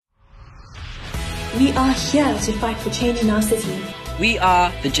We are here to fight for change in our city. We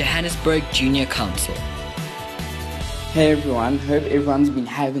are the Johannesburg Junior Council. Hey everyone, hope everyone's been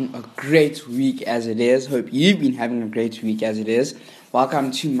having a great week as it is. Hope you've been having a great week as it is.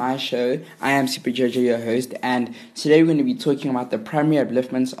 Welcome to my show. I am Super Jojo, your host, and today we're going to be talking about the primary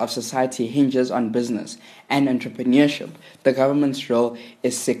upliftments of society hinges on business and entrepreneurship. The government's role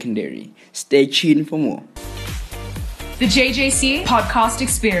is secondary. Stay tuned for more. The JJC Podcast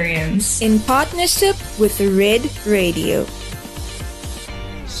Experience in partnership with Red Radio.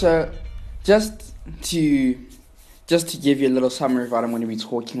 So, just to give you a little summary of what I'm going to be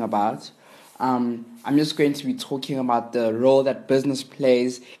talking about, I'm just going to be talking about the role that business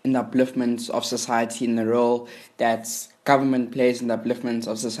plays in the upliftment of society and the role that government plays in the upliftment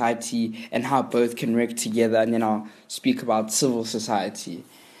of society and how both can work together, and then I'll speak about civil society.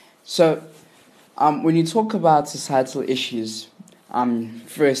 So, when you talk about societal issues,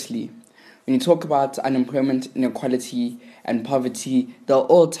 firstly, when you talk about unemployment, inequality, and poverty, they'll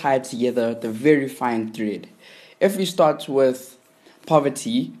all tie together at a very fine thread. If we start with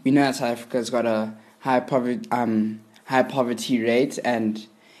poverty, we know that South Africa's got a high poverty rate, and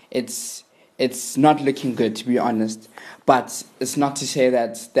it's not looking good, to be honest. But it's not to say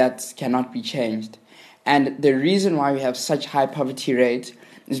that cannot be changed. And the reason why we have such high poverty rate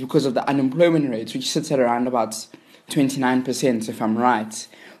is because of the unemployment rate, which sits at around about 29%, if I'm right,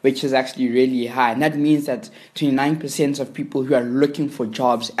 which is actually really high. And that means that 29% of people who are looking for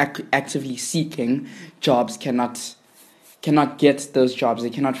jobs, actively seeking jobs, cannot get those jobs. They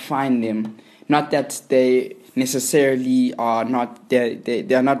cannot find them. Not that they necessarily are not, they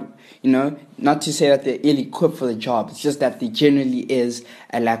are not, not to say that they're ill-equipped for the job. It's just that there generally is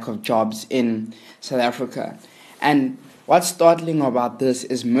a lack of jobs in South Africa. And what's startling about this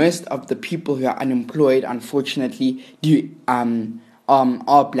is most of the people who are unemployed, unfortunately,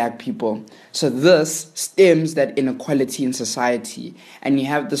 are black people. So this stems that inequality in society. And you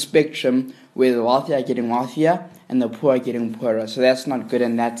have the spectrum where the wealthy are getting wealthier and the poor are getting poorer. So that's not good,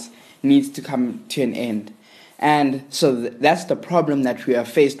 and that needs to come to an end. And so that's the problem that we are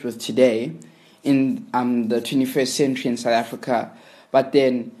faced with today in the 21st century in South Africa. But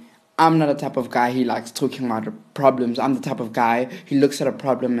then I'm not the type of guy who likes talking about problems. I'm the type of guy who looks at a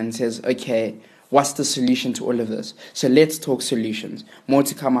problem and says, okay, what's the solution to all of this? So let's talk solutions. More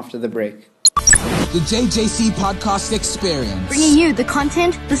to come after the break. The JJC Podcast Experience, bringing you the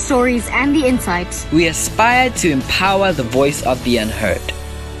content, the stories, and the insights. We aspire to empower the voice of the unheard.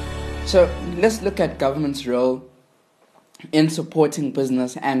 So let's look at government's role in supporting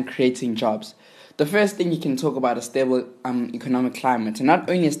business and creating jobs. The first thing you can talk about is stable economic climate. And not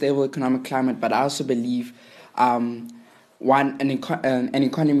only a stable economic climate, but I also believe an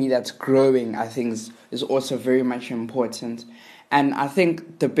economy that's growing, I think, is also very much important. And I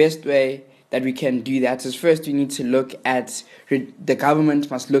think the best way that we can do that is first we need to look at, the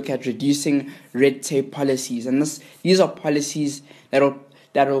government must look at reducing red tape policies. And these are policies that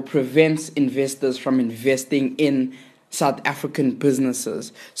will prevent investors from investing in South African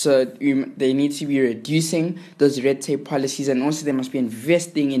businesses. So they need to be reducing those red tape policies, and also they must be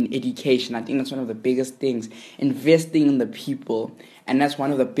investing in education. I think that's one of the biggest things, investing in the people. And that's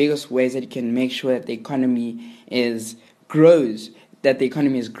one of the biggest ways that you can make sure that the economy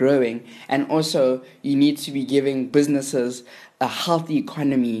growing. And also you need to be giving businesses a healthy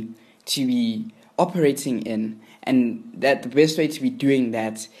economy to be operating in. And that the best way to be doing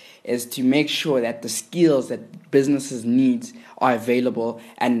that is to make sure that the skills that businesses need are available.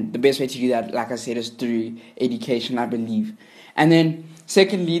 And the best way to do that, like I said, is through education, I believe. And then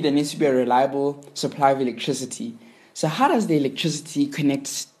secondly, there needs to be a reliable supply of electricity. So how does the electricity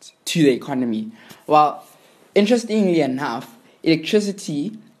connect to the economy? Well, interestingly enough,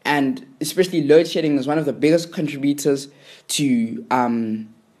 electricity, and especially load shedding, is one of the biggest contributors to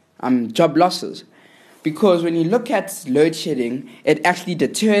job losses. Because when you look at load shedding, it actually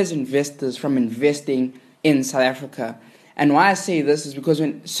deters investors from investing in South Africa. And why I say this is because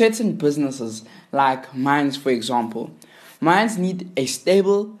when certain businesses, like mines for example, mines need a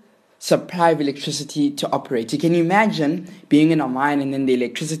stable supply of electricity to operate. You can imagine being in a mine and then the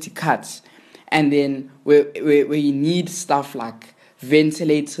electricity cuts, and then where you need stuff like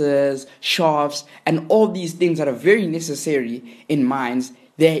ventilators, shafts, and all these things that are very necessary in mines,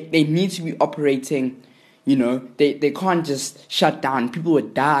 they need to be operating. They can't just shut down. People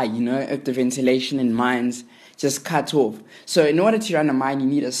would die, if the ventilation in mines just cut off. So in order to run a mine, you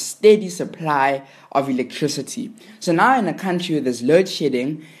need a steady supply of electricity. So now in a country where there's load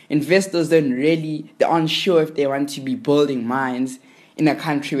shedding, investors they aren't sure if they want to be building mines in a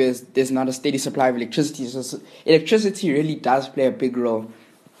country where there's not a steady supply of electricity. So electricity really does play a big role.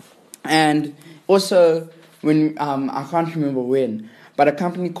 And also, when I can't remember when, but a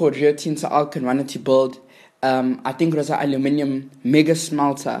company called Rio Tinto Alcan wanted to build, I think it was an aluminium mega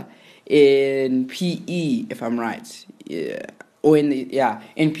smelter in PE, if I'm right. Yeah. Or in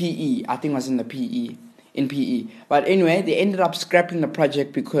PE. I think it was in PE. But anyway, they ended up scrapping the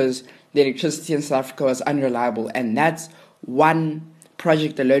project because the electricity in South Africa was unreliable, and that's one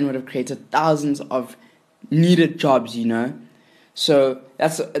project alone would have created thousands of needed jobs, So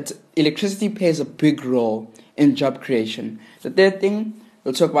electricity plays a big role in job creation. The third thing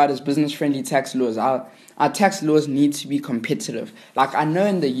we'll talk about is business-friendly tax laws. Our tax laws need to be competitive. Like, I know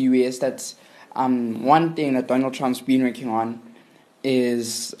in the US that's one thing that Donald Trump's been working on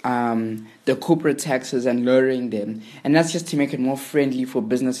is the corporate taxes and lowering them, and that's just to make it more friendly for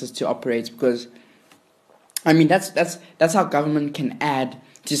businesses to operate. Because that's how government can add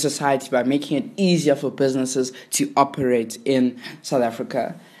to society, by making it easier for businesses to operate in South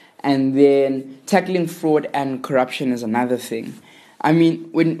Africa. And then tackling fraud and corruption is another thing.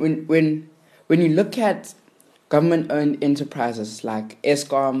 When you look at government-owned enterprises like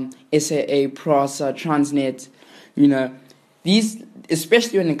Eskom, SAA, PRASA, Transnet, these,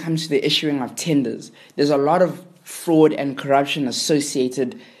 especially when it comes to the issuing of tenders, there's a lot of fraud and corruption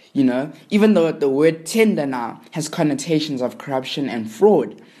associated, even though the word tender now has connotations of corruption and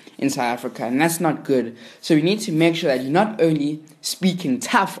fraud in South Africa, and that's not good. So we need to make sure that you're not only speaking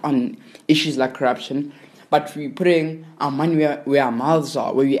tough on issues like corruption, but we're putting our money where our mouths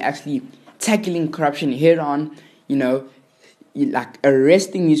are, where we're actually tackling corruption head on, like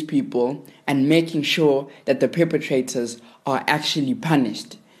arresting these people and making sure that the perpetrators are actually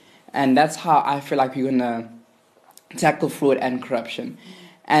punished. And that's how I feel like we're going to tackle fraud and corruption.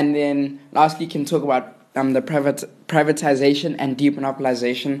 And then lastly, can talk about the privatization and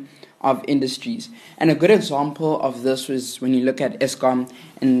demonopolization of industries. And a good example of this was when you look at Eskom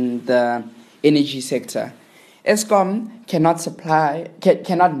in the energy sector. Eskom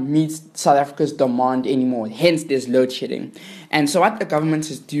cannot meet South Africa's demand anymore. Hence, there's load shedding. And so what the government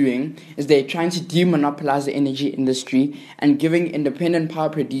is doing is they're trying to demonopolize the energy industry and giving independent power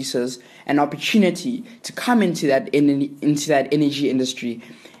producers an opportunity to come into that energy industry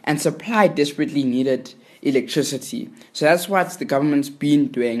and supply desperately needed electricity. So that's what the government's been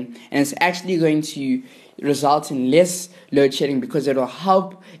doing, and it's actually going to result in less load shedding because it will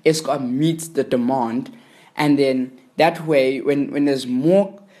help Eskom meet the demand. And then that way, when there's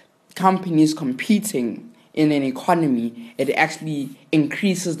more companies competing in an economy, it actually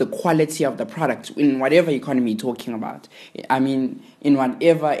increases the quality of the product in whatever economy you're talking about. In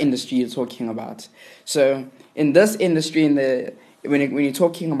whatever industry you're talking about. So in this industry, when you're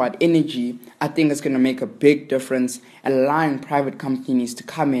talking about energy, I think it's going to make a big difference, allowing private companies to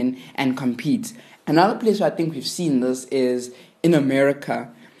come in and compete. Another place where I think we've seen this is in America,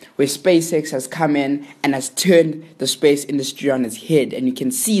 where SpaceX has come in and has turned the space industry on its head, and you can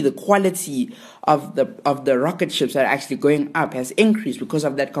see the quality of the rocket ships that are actually going up has increased because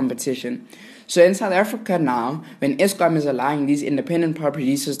of that competition. So in South Africa now, when Eskom is allowing these independent power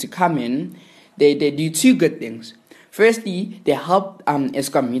producers to come in, they do two good things. Firstly, they help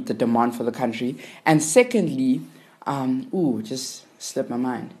Eskom meet the demand for the country, and secondly, just slipped my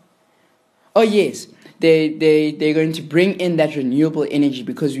mind. Oh yes, they're going to bring in that renewable energy,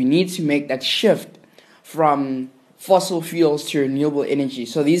 because we need to make that shift from fossil fuels to renewable energy.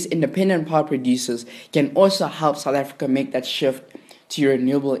 So these independent power producers can also help South Africa make that shift to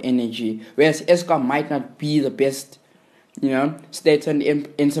renewable energy, whereas Eskom might not be the best, state-owned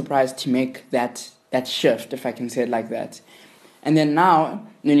enterprise to make that shift, if I can say it like that. And then now,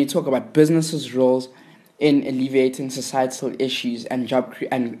 when you talk about businesses' roles in alleviating societal issues and job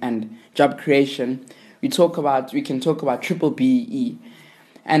creation, we can talk about triple BEE.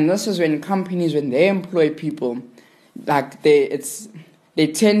 And this is when companies, when they employ people, like they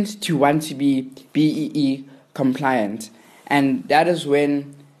tend to want to be BEE compliant. And that is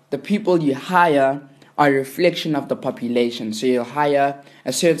when the people you hire are a reflection of the population. So you'll hire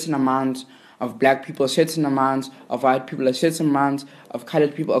a certain amount of black people, a certain amount of white people, a certain amount of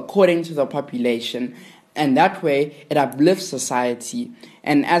colored people according to the population. And that way, it uplifts society.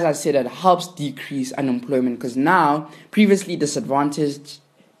 And as I said, it helps decrease unemployment, because now, previously disadvantaged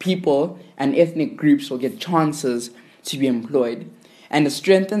people and ethnic groups will get chances to be employed. And it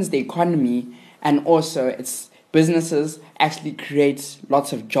strengthens the economy, and also its businesses actually creates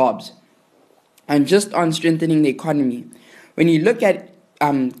lots of jobs. And just on strengthening the economy, when you look at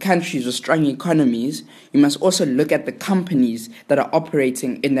countries with strong economies, you must also look at the companies that are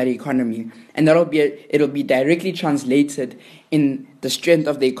operating in that economy, and it'll be directly translated in the strength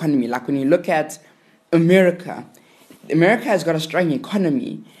of the economy. Like when you look at America, America has got a strong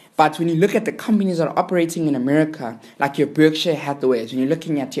economy, but when you look at the companies that are operating in America, like your Berkshire Hathaways, when you're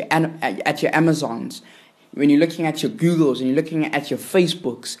looking at your Amazons, when you're looking at your Googles, when you're looking at your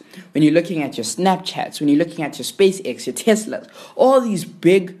Facebooks, when you're looking at your Snapchats, when you're looking at your SpaceX, your Teslas, all these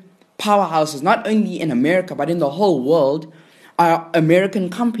big powerhouses, not only in America, but in the whole world, are American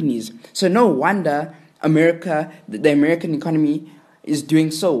companies. So no wonder the American economy is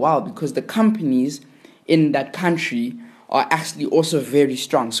doing so well, because the companies in that country are actually also very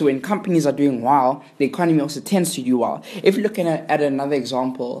strong. So when companies are doing well, the economy also tends to do well. If you look at another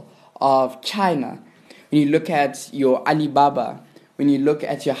example of China, when you look at your Alibaba, when you look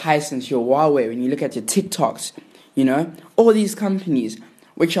at your Hisense, your Huawei, when you look at your TikToks, all these companies,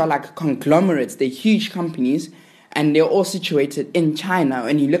 which are like conglomerates, they're huge companies, and they're all situated in China.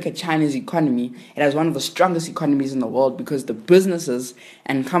 When you look at China's economy, it has one of the strongest economies in the world, because the businesses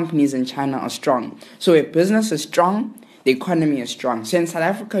and companies in China are strong. So if business is strong, the economy is strong. So in South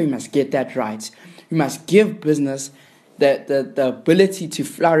Africa, we must get that right. We must give business the ability to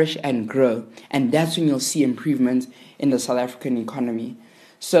flourish and grow. And that's when you'll see improvement in the South African economy.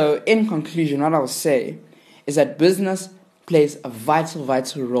 So in conclusion, what I'll say is that business plays a vital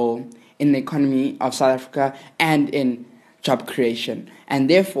role in the economy of South Africa and in job creation. And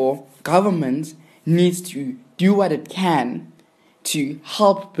therefore, government needs to do what it can to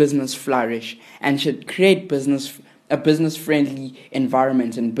help business flourish, and should create a business-friendly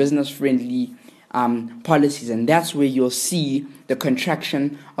environment and business-friendly policies. And that's where you'll see the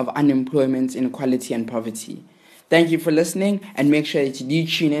contraction of unemployment, inequality, and poverty. Thank you for listening, and make sure that you do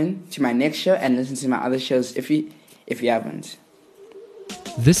tune in to my next show and listen to my other shows if you haven't.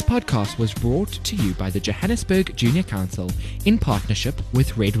 This podcast was brought to you by the Johannesburg Junior Council in partnership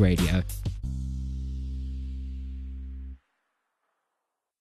with Red Radio.